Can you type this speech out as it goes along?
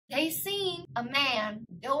they seen a man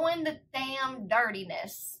doing the damn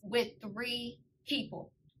dirtiness with 3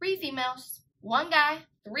 people. 3 females, 1 guy,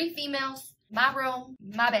 3 females, my room,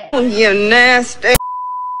 my bed. Oh, you nasty.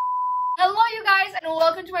 Hello you guys and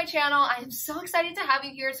welcome to my channel. I am so excited to have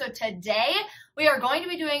you here. So today we are going to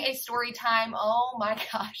be doing a story time, oh my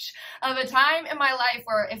gosh, of a time in my life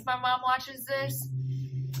where if my mom watches this,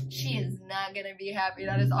 she is not gonna be happy.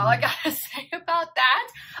 That is all I gotta say about that.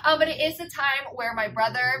 But it is the time where my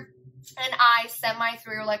brother and I semi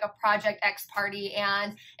through like a Project X party,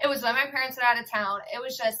 and it was when my parents were out of town. It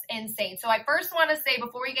was just insane. So I first want to say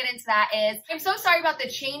before we get into that is I'm so sorry about the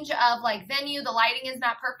change of like venue. The lighting is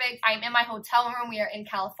not perfect. I'm in my hotel room. We are in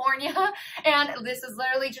California, and this is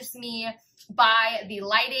literally just me by the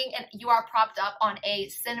lighting, and you are propped up on a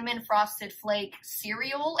cinnamon frosted flake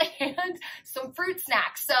cereal and some fruit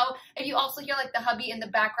snacks. So if you also hear like the hubby in the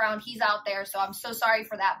background, he's out there, so I'm so sorry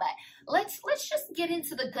for that. But let's just get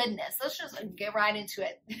into the goodness. Let's just get right into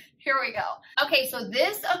it. Here we go. Okay, so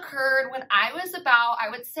this occurred when I was about, I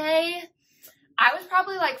would say I was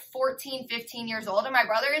probably like 14, 15 years old, and my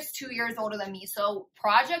brother is 2 years older than me. So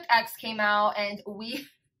Project X came out, and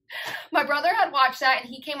my brother had watched that,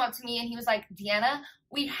 and he came up to me and he was like, Deanna,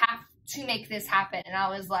 we have to make this happen. And I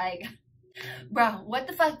was like, bro, what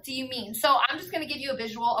the fuck do you mean? So I'm just going to give you a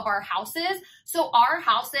visual of our houses. So our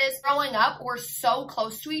houses growing up were so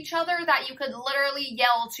close to each other that you could literally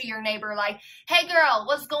yell to your neighbor like, hey girl,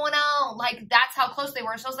 what's going on? Like, that's how close they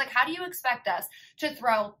were. So I was like, how do you expect us to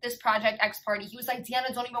throw this Project X party? He was like,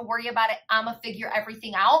 Deanna, don't even worry about it. I'ma figure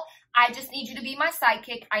everything out. I just need you to be my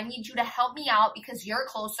sidekick. I need you to help me out because you're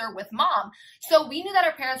closer with mom. So we knew that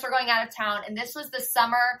our parents were going out of town, and this was the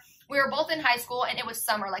summer. We were both in high school, and it was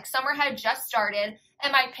summer. Like, summer had just started,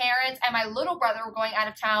 and my parents and my little brother were going out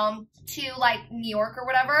of town to like New York or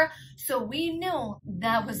whatever. So we knew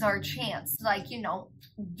that was our chance, like, you know,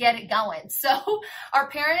 get it going. So our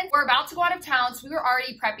parents were about to go out of town, so we were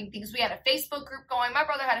already prepping things. We had a Facebook group going. My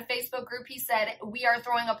brother had a Facebook group. He said, we are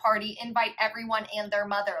throwing a party, invite everyone and their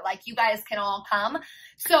mother, like, you guys can all come.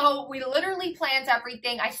 So we literally planned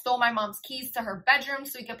everything. I stole my mom's keys to her bedroom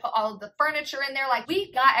so we could put all of the furniture in there. Like,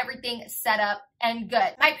 we got everything set up and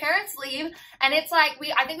good. My parents leave, and it's like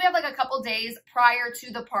I think we have like a couple days prior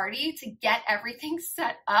to the party to get everything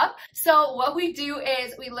set up. So what we do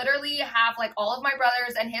is we literally have like all of my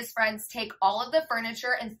brothers and his friends take all of the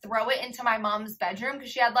furniture and throw it into my mom's bedroom because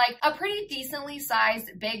she had like a pretty decently sized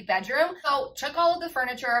big bedroom. So took all of the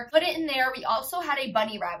furniture, put it in there. We also had a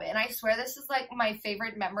bunny rabbit, and I swear this is like my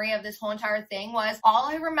favorite memory of this whole entire thing. Was all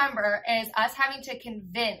I remember is us having to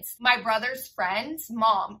convince my brother's friend's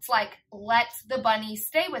mom to like let the bunny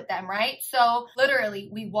stay with them, right? So literally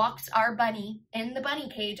we walked our bunny in the bunny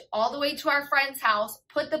cage all the way to our friend's house,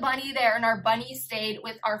 put the bunny there, and our bunny stayed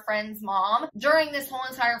with our friend's mom during this whole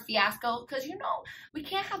entire fiasco because, you know, we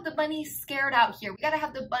can't have the bunny scared out here. We gotta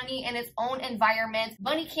have the bunny in its own environment.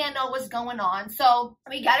 Bunny can't know what's going on. So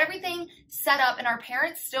we got everything set up, and our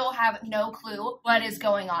parents still have no clue what is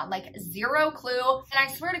going on, like zero clue. And I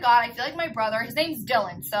swear to God, I feel like my brother, his name's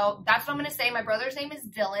Dylan, so that's what I'm gonna say. My brother's name is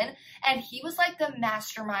Dylan, and he was like the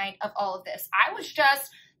mastermind of all of this. I was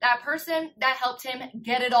just that person that helped him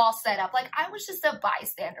get it all set up. Like, I was just a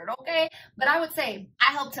bystander, okay? But I would say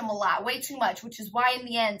I helped him a lot, way too much, which is why in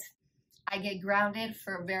the end, I get grounded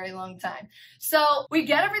for a very long time. So we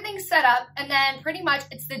get everything set up, and then pretty much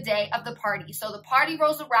it's the day of the party. So the party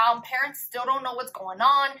rolls around. Parents still don't know what's going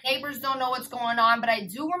on. Neighbors don't know what's going on. But I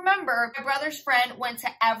do remember my brother's friend went to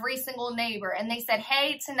every single neighbor, and they said,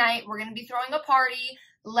 hey, tonight we're going to be throwing a party.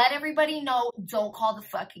 Let everybody know, don't call the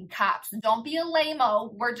fucking cops. Don't be a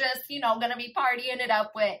lame-o. We're just, you know, gonna be partying it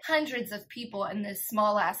up with hundreds of people in this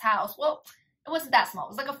small-ass house. Well, it wasn't that small. It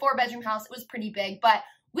was like a 4-bedroom house. It was pretty big, but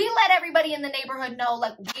we let everybody in the neighborhood know,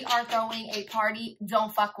 like, we are throwing a party.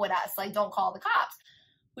 Don't fuck with us. Like, don't call the cops,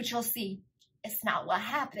 which you'll see. It's not what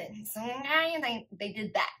happens. Okay? They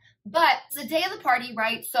did that. But it's the day of the party,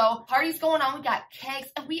 right? So party's going on. We got kegs,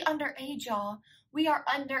 and we underage, y'all. We are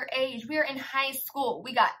underage. We are in high school.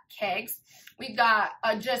 We got kegs. We got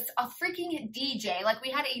just a freaking DJ. Like, we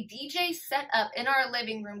had a DJ set up in our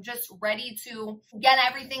living room just ready to get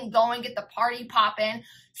everything going, get the party popping.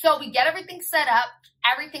 So we get everything set up.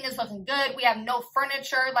 Everything is looking good. We have no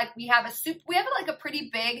furniture. Like, we have like a pretty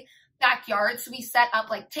big backyard. So we set up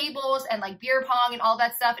like tables and like beer pong and all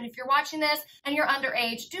that stuff. And if you're watching this and you're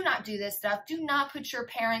underage, do not do this stuff. Do not put your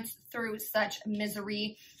parents through such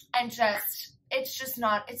misery, and just it's just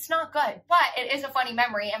not, it's not good. But it is a funny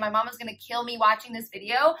memory, and my mom is gonna kill me watching this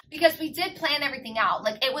video because we did plan everything out.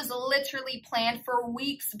 Like, it was literally planned for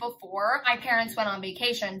weeks before my parents went on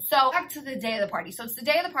vacation. So back to the day of the party. So it's the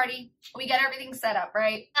day of the party. We get everything set up,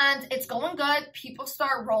 right? And it's going good. People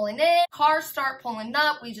start rolling in. Cars start pulling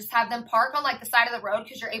up. We just have them park on like the side of the road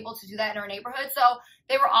because you're able to do that in our neighborhood. So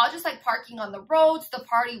they were all just like parking on the roads. The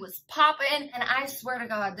party was popping. And I swear to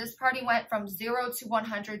God, this party went from 0 to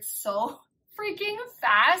 100 so freaking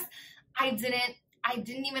fast. I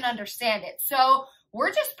didn't even understand it. So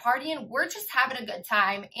we're just partying. We're just having a good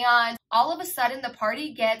time. And all of a sudden the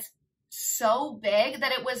party gets so big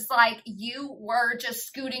that it was like you were just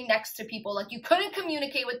scooting next to people. Like, you couldn't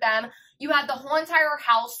communicate with them. You had the whole entire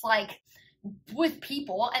house like with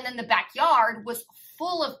people, and then the backyard was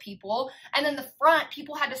full of people, and then the front,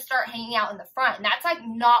 people had to start hanging out in the front, and that's like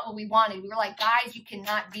not what we wanted. We were like, guys, you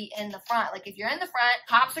cannot be in the front. Like, if you're in the front,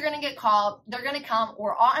 cops are gonna get called, they're gonna come,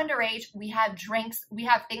 we're all underage, we have drinks, we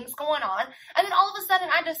have things going on. And then all of a sudden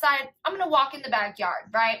I decide I'm gonna walk in the backyard,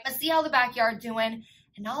 right? I see how the backyard doing,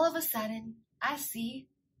 and all of a sudden I see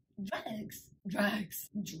drugs.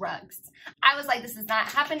 I was like, this is not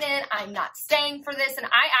happening. I'm not staying for this. And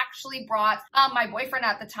I actually brought my boyfriend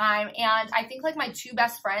at the time, and I think like my 2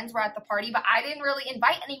 best friends were at the party, but I didn't really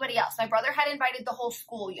invite anybody else. My brother had invited the whole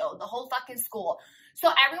school, the whole fucking school.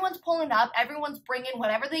 So everyone's pulling up, everyone's bringing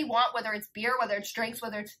whatever they want, whether it's beer, whether it's drinks,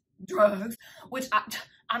 whether it's drugs, which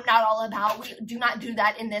I'm not all about. We do not do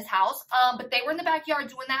that in this house. But they were in the backyard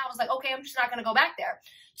doing that. I was like, okay, I'm just not gonna go back there.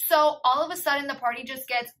 So all of a sudden the party just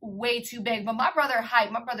gets way too big. But my brother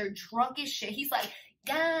drunk as shit. He's like,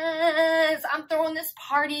 guys, I'm throwing this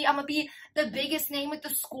party. I'm gonna be the biggest name at the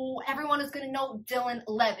school. Everyone is gonna know Dylan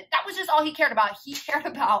Levitt. That was just all he cared about. He cared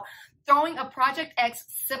about throwing a Project X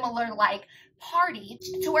similar like party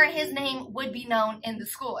to where his name would be known in the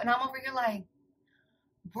school. And I'm over here like,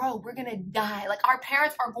 bro, we're gonna die. Like, our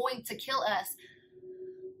parents are going to kill us.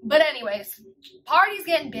 But anyways, party's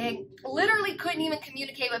getting big. Literally couldn't even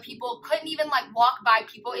communicate with people. Couldn't even like walk by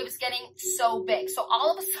people. It was getting so big. So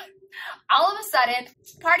all of a sudden,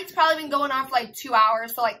 party's probably been going on for like 2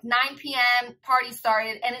 hours. So like 9 p.m. party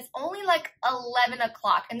started, and it's only like 11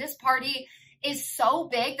 o'clock. And this party is so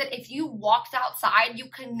big that if you walked outside, you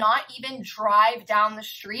could not even drive down the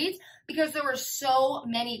street because there were so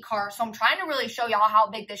many cars. So I'm trying to really show y'all how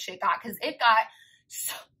big this shit got, because it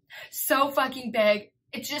got so fucking big.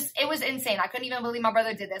 It was insane. I couldn't even believe my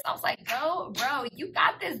brother did this. I was like, bro, you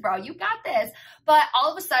got this, bro. You got this. But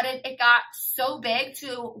all of a sudden, it got so big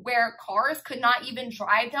to where cars could not even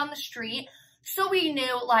drive down the street. So we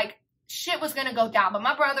knew, like, shit was gonna go down. But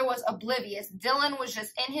my brother was oblivious. Dylan was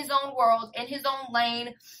just in his own world, in his own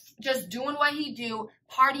lane, just doing what he do,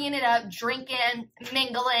 partying it up, drinking,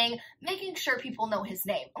 mingling, making sure people know his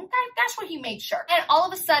name. Okay, that's what he made sure. And all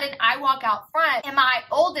of a sudden, I walk out front, and my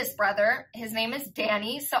oldest brother, his name is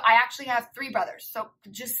Danny. So I actually have 3 brothers. So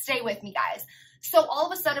just stay with me, guys. So all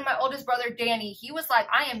of a sudden, my oldest brother, Danny, he was like,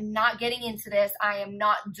 I am not getting into this. I am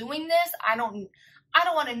not doing this. I don't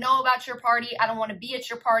want to know about your party. I don't want to be at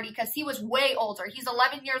your party, because he was way older. He's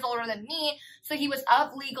 11 years older than me, so he was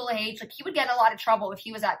of legal age. Like, he would get in a lot of trouble if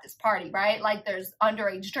he was at this party, right? Like, there's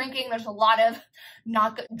underage drinking. There's a lot of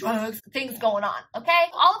not good drugs, things going on, okay?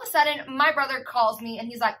 All of a sudden, my brother calls me, and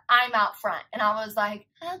he's like, I'm out front. And I was like,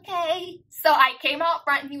 okay. So I came out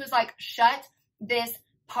front, and he was like, shut this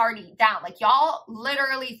party down. Like, y'all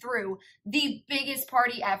literally threw the biggest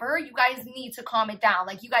party ever. You guys need to calm it down.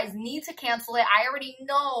 Like, you guys need to cancel it. I already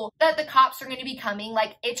know that the cops are going to be coming.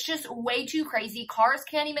 Like, it's just way too crazy. Cars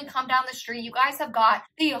can't even come down the street. You guys have got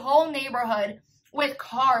the whole neighborhood with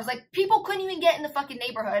cars. Like, people couldn't even get in the fucking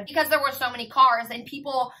neighborhood because there were so many cars and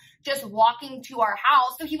people just walking to our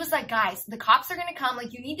house. So he was like, guys, the cops are gonna come.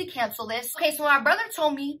 Like, you need to cancel this. Okay, so when my brother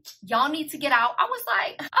told me, y'all need to get out, I was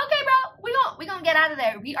like, okay, bro, we gonna get out of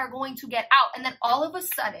there. We are going to get out. And then all of a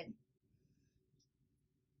sudden,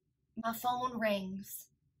 my phone rings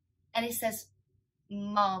and it says,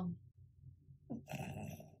 Mom.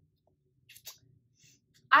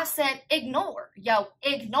 I said, ignore. Yo,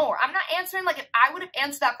 ignore. I'm not answering. Like, if I would have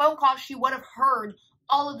answered that phone call, she would have heard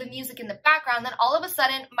all of the music in the background. Then all of a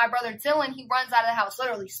sudden, my brother Dylan, he runs out of the house,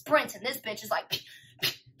 literally sprints, and this bitch is like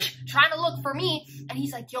trying to look for me, and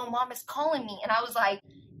he's like, yo, Mom is calling me. And I was like,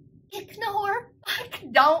 ignore. Like,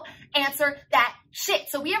 don't answer that shit.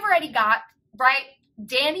 So we have already got, right,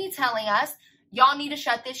 Danny telling us, y'all need to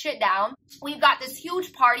shut this shit down. We've got this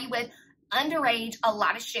huge party with underage, a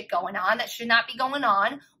lot of shit going on that should not be going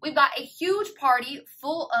on. We've got a huge party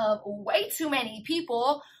full of way too many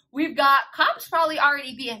people. We've got cops probably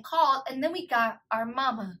already being called, and then we got our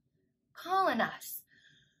mama calling us.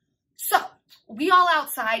 So We all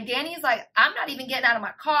outside. Danny's like, I'm not even getting out of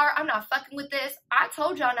my car. I'm not fucking with this. I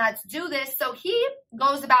told y'all not to do this. So he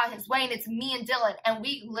goes about his way, and it's me and Dylan. And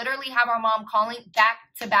we literally have our mom calling back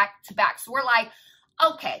to back to back. So we're like,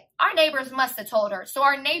 okay, our neighbors must have told her. So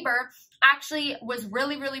our neighbor actually was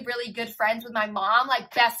really, really, really good friends with my mom,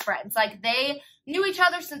 like best friends. Like they knew each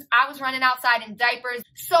other since I was running outside in diapers.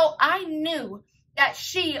 So I knew that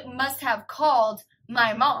she must have called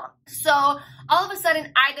my mom. So all of a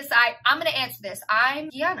sudden I decide I'm going to answer this. I'm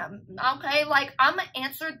Deanna. Okay. Like I'm going to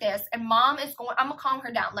answer this, and mom is going, I'm going to calm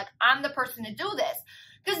her down. Like I'm the person to do this.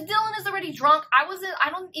 Because Dylan is already drunk. I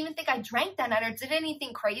don't even think I drank that night or did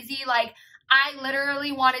anything crazy. Like, I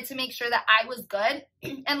literally wanted to make sure that I was good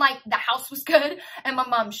and, like, the house was good and my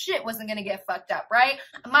mom's shit wasn't going to get fucked up, right?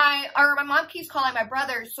 My mom keeps calling my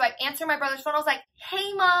brother, so I answer my brother's phone. I was like,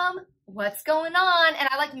 hey, Mom, what's going on? And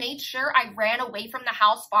I, like, made sure I ran away from the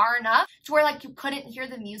house far enough to where, like, you couldn't hear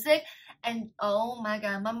the music. And, oh, my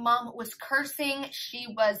God, my mom was cursing. She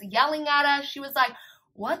was yelling at us. She was like,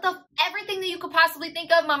 everything that you could possibly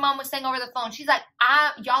think of, my mom was saying over the phone. She's like,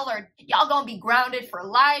 y'all gonna be grounded for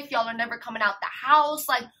life. Y'all are never coming out the house.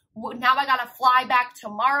 Like, now I gotta fly back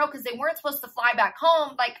tomorrow, because they weren't supposed to fly back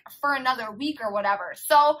home, like, for another week or whatever.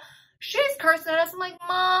 So she's cursing at us. I'm like,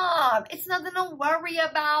 Mom, it's nothing to worry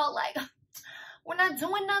about. Like, we're not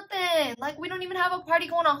doing nothing. Like, we don't even have a party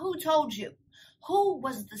going on. Who told you? Who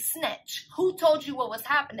was the snitch? Who told you what was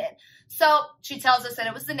happening? So she tells us that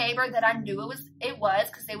it was the neighbor that I knew it was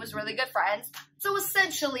because they was really good friends. So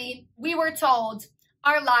essentially, we were told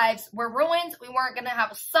our lives were ruined. We weren't going to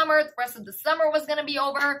have a summer. The rest of the summer was going to be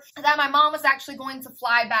over. That my mom was actually going to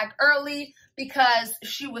fly back early because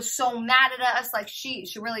she was so mad at us. Like, she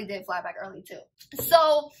really did fly back early too.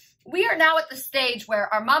 So we are now at the stage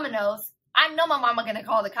where our mama knows. I know my mama going to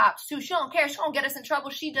call the cops too. She don't care. She don't get us in trouble.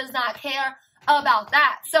 She does not care about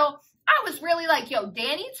that. So I was really like, yo,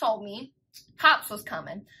 Danny told me cops was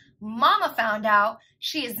coming. Mama found out.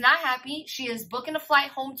 She is not happy. She is booking a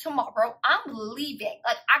flight home tomorrow. I'm leaving.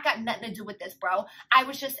 Like, I got nothing to do with this, bro. I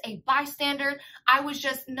was just a bystander. I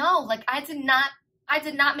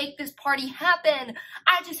did not make this party happen.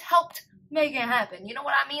 I just helped make it happen. You know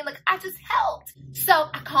what I mean? Like, I just helped. So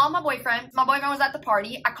I called my boyfriend. My boyfriend was at the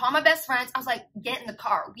party. I called my best friends. I was like, get in the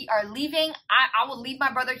car. We are leaving. I will leave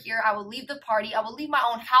my brother here. I will leave the party. I will leave my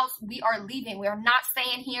own house. We are leaving. We are not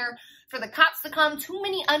staying here for the cops to come. Too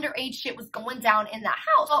many underage shit was going down in that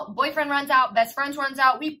house. So boyfriend runs out. Best friends runs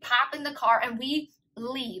out. We pop in the car and we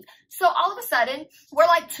leave. So all of a sudden, we're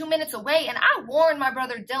like 2 minutes away, and I warned my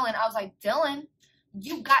brother Dylan. I was like, Dylan,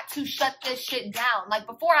 you got to shut this shit down. Like,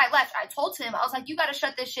 before I left, I told him, I was like, you got to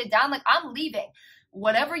shut this shit down. Like, I'm leaving.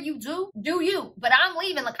 Whatever you do, do you. But I'm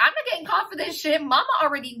leaving. Like, I'm not getting caught for this shit. Mama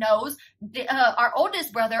already knows. Our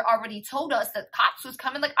oldest brother already told us that cops was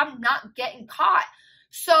coming. Like, I'm not getting caught.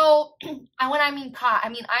 So, when I mean caught, I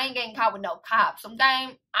mean, I ain't getting caught with no cops.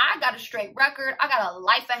 Okay? I got a straight record. I got a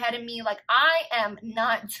life ahead of me. Like, I am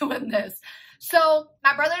not doing this. So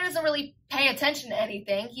my brother doesn't really pay attention to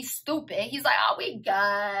anything. He's stupid. He's like, oh, we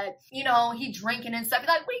good. You know, he drinking and stuff. He's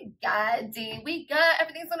like, we good, D. We good.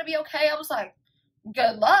 Everything's going to be okay. I was like,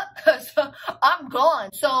 good luck, because I'm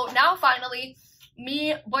gone. So now finally,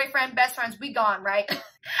 me, boyfriend, best friends, we gone, right?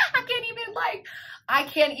 I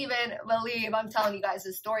can't even believe I'm telling you guys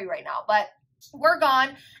this story right now. But we're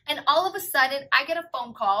gone. And all of a sudden, I get a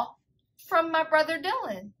phone call from my brother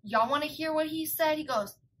Dylan. Y'all want to hear what he said? He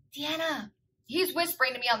goes, Deanna. He's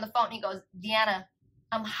whispering to me on the phone. He goes, Deanna,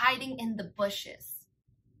 I'm hiding in the bushes.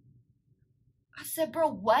 I said, bro,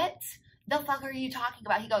 what the fuck are you talking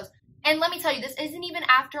about? He goes, and let me tell you, this isn't even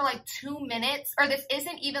after like 2 minutes, or this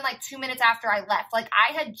isn't even like 2 minutes after I left. Like,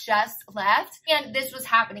 I had just left and this was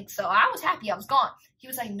happening. So I was happy I was gone. He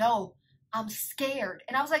was like, no, I'm scared.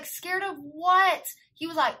 And I was like, scared of what? He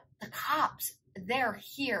was like, the cops, they're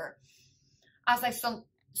here. I was like, so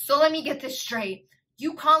let me get this straight.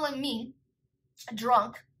 You calling me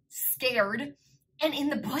drunk, scared, and in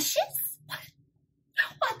the bushes?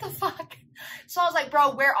 What the fuck? So I was like,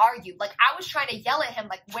 bro, where are you? Like, I was trying to yell at him,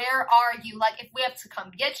 like, where are you? Like, if we have to come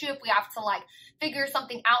get you, if we have to, like, figure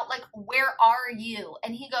something out, like, where are you?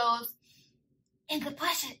 And he goes, in the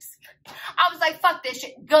bushes. I was like, fuck this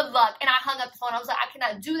shit. Good luck. And I hung up the phone. I was like, I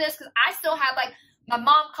cannot do this, because I still had, like, my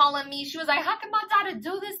mom calling me. She was like, how can my daughter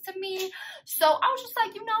do this to me? So I was just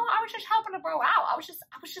like, you know, I was just helping the bro out. I was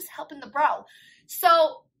just helping the bro.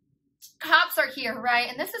 So cops are here, right?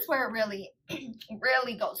 And this is where it really,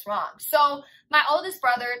 really goes wrong. So my oldest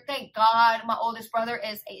brother, thank God, my oldest brother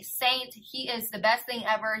is a saint. He is the best thing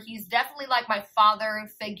ever. He's definitely like my father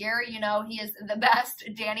figure. You know, he is the best.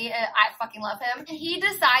 Danny, I fucking love him. He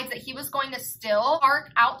decides that he was going to still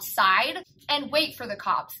park outside and wait for the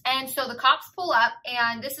cops. And so the cops pull up,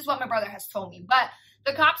 and this is what my brother has told me, but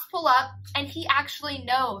the cops pull up and he actually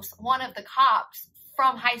knows one of the cops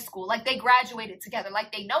from high school. Like, they graduated together,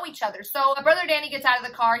 like they know each other. So my brother Danny gets out of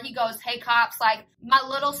the car. He goes, hey cops, like, my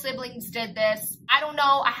little siblings did this. I don't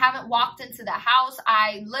know. I haven't walked into the house.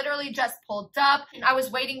 I literally just pulled up and I was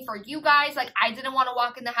waiting for you guys. Like, I didn't want to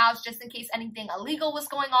walk in the house just in case anything illegal was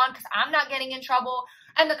going on because I'm not getting in trouble.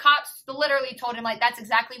 And the cops literally told him, like, that's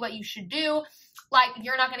exactly what you should do. Like,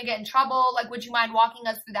 you're not going to get in trouble. Like, would you mind walking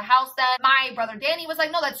us through the house then? My brother Danny was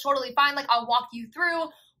like, no, that's totally fine. Like, I'll walk you through.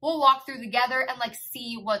 We'll walk through together and like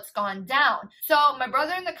see what's gone down. So my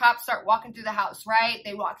brother and the cops start walking through the house, right?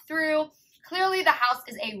 They walk through. Clearly the house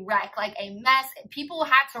is a wreck, like a mess. People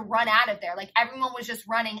had to run out of there. Like, everyone was just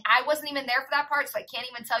running. I wasn't even there for that part, so I can't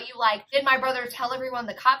even tell you, like, did my brother tell everyone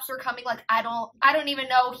the cops were coming? Like, I don't even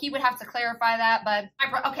know. He would have to clarify that, but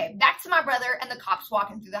okay, back to my brother and the cops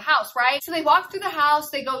walking through the house, right? So they walk through the house,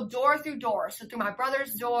 they go door through door. So through my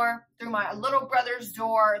brother's door, through my little brother's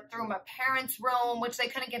door, through my parents' room, which they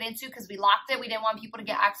couldn't get into because we locked it. We didn't want people to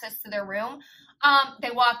get access to their room. They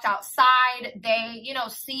walked outside, they, you know,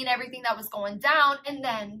 seen everything that was going down, and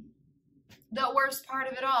then the worst part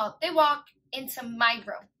of it all, they walk into my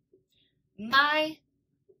room. I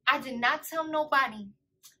did not tell nobody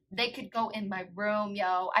they could go in my room,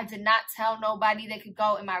 yo. I did not tell nobody they could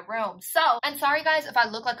go in my room. So, I'm sorry guys if I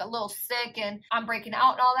look like a little sick and I'm breaking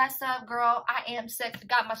out and all that stuff, girl. I am sick. I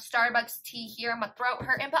got my Starbucks tea here, my throat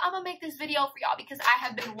hurting, but I'm gonna make this video for y'all because I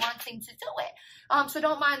have been wanting to do it. So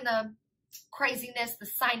don't mind the craziness, the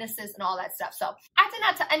sinuses, and all that stuff. So I did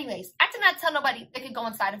not tell nobody they could go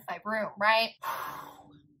inside of my room, right?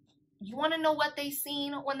 You want to know what they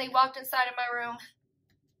seen when they walked inside of my room?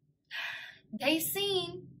 They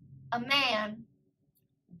seen a man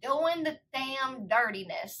doing the damn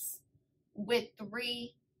dirtiness with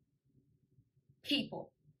 3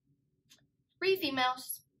 people. 3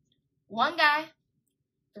 females, 1 guy,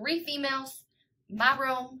 3 females, my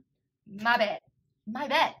room, my bed,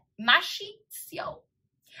 my sheets, yo,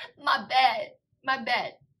 my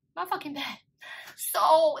fucking bed.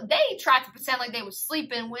 So they tried to pretend like they were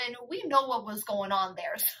sleeping when we know what was going on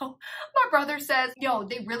there. So my brother says, yo,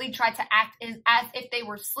 they really tried to act as if they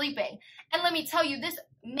were sleeping. And let me tell you, this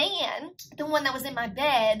man, the one that was in my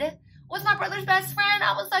bed, was my brother's best friend.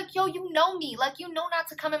 I was like, yo, you know me. Like, you know not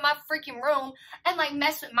to come in my freaking room and like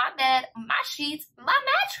mess with my bed, my sheets, my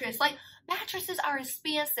mattress. Like, mattresses are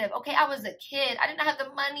expensive, okay? I was a kid. I didn't have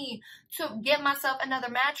the money to get myself another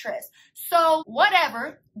mattress. So,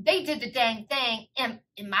 whatever. They did the dang thing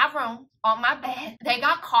in my room, on my bed. They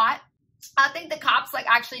got caught. I think the cops, like,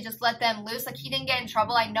 actually just let them loose. Like, he didn't get in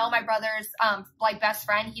trouble. I know my brother's, like, best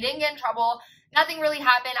friend. He didn't get in trouble. Nothing really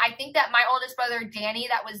happened. I think that my oldest brother, Danny,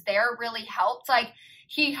 that was there really helped. Like,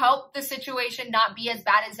 he helped the situation not be as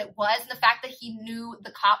bad as it was. And the fact that he knew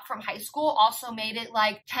the cop from high school also made it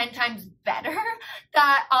like 10 times better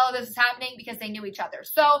that all of this is happening because they knew each other.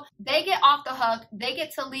 So they get off the hook. They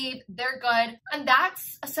get to leave. They're good. And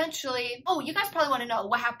that's essentially, oh, you guys probably want to know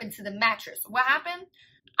what happened to the mattress. What happened?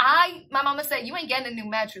 My mama said, you ain't getting a new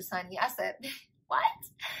mattress, honey. I said, what?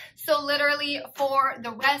 So literally for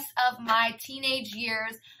the rest of my teenage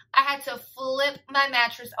years, I had to flip my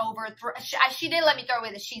mattress over. She didn't let me throw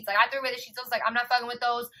away the sheets. Like, I threw away the sheets. I was like, I'm not fucking with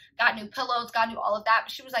those. Got new pillows, got new all of that.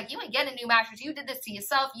 But she was like, you ain't getting a new mattress. You did this to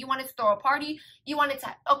yourself. You wanted to throw a party. You wanted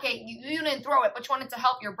to, okay, you didn't throw it, but you wanted to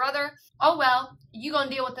help your brother. Oh, well, you gonna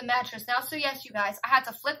deal with the mattress now. So yes, you guys, I had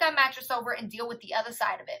to flip that mattress over and deal with the other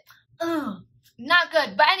side of it. Ugh. Not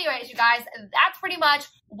good. But anyways, you guys, that's pretty much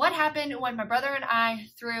what happened when my brother and I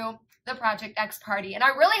threw the Project X party. And I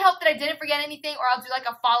really hope that I didn't forget anything, or I'll do like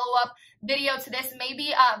a follow-up video to this.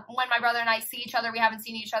 Maybe when my brother and I see each other, we haven't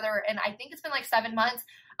seen each other, and I think it's been like 7 months.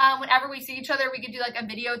 Whenever we see each other, we could do like a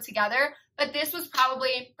video together. But this was probably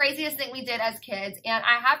the craziest thing we did as kids. And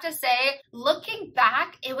I have to say, looking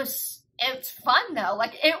back, it's fun though.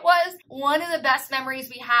 Like, it was one of the best memories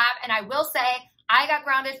we have. And I will say, I got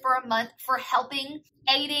grounded for a month for helping,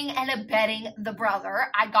 aiding, and abetting the brother.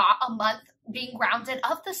 I got a month being grounded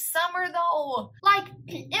of the summer though. Like,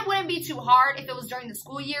 it wouldn't be too hard if it was during the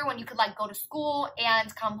school year when you could like go to school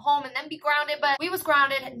and come home and then be grounded. But we was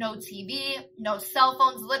grounded, no TV, no cell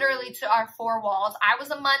phones, literally to our 4 walls. I was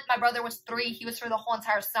a month, my brother was 3. He was for the whole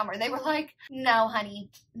entire summer. They were like, no, honey,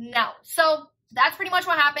 no. So that's pretty much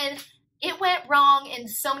what happened. it went wrong in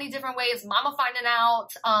so many different ways. Mama finding out,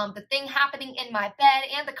 the thing happening in my bed,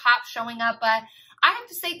 and the cops showing up. But I have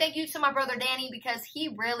to say thank you to my brother Danny, because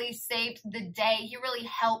he really saved the day. He really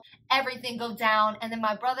helped everything go down. And then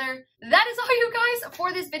my brother, that is all, you guys,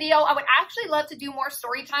 for this video. I would actually love to do more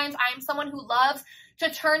story times. I am someone who loves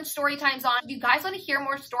to turn story times on. If you guys want to hear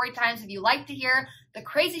more story times, if you like to hear the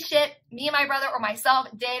crazy shit me and my brother or myself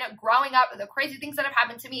did growing up, or the crazy things that have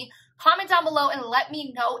happened to me, comment down below and let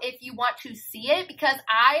me know if you want to see it, because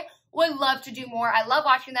I would love to do more. I love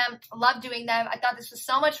watching them, love doing them. I thought this was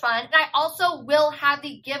so much fun. And I also will have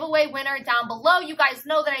the giveaway winner down below. You guys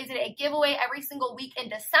know that I did a giveaway every single week in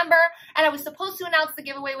December, and I was supposed to announce the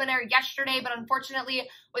giveaway winner yesterday, but unfortunately,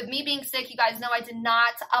 with me being sick, you guys know I did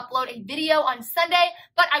not upload a video on Sunday,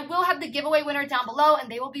 but I will have the giveaway winner down below, and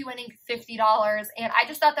they will be winning $50. And I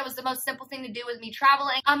just thought that was the most simple thing to do with me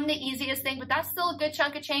traveling. The easiest thing, but that's still a good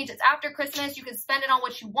chunk of change. It's after Christmas. You can spend it on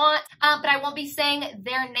what you want, but I won't be saying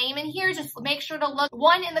their name in here. Just make sure to look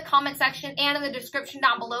one in the comment section and in the description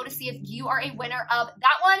down below to see if you are a winner of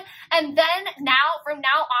that one. And then from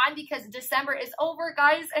now on, because December is over,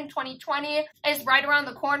 guys, and 2020 is right around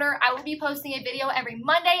the corner, I will be posting a video every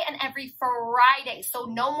Monday and every Friday. So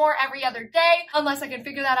no more every other day, unless I can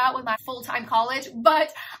figure that out with my full-time college.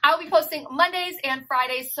 But I'll be posting Mondays and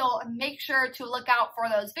Fridays, so make sure to look out for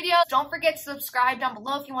those videos. Don't forget to subscribe down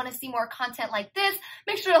below if you want to see more content like this.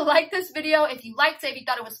 Make sure to like this video if you liked it, if you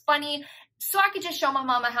thought it was funny, so I could just show my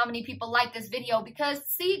mama how many people like this video, because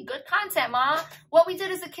see, good content, ma. What we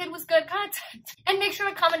did as a kid was good content. And make sure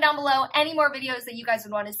to comment down below any more videos that you guys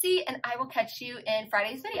would want to see, and I will catch you in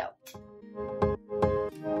Friday's video.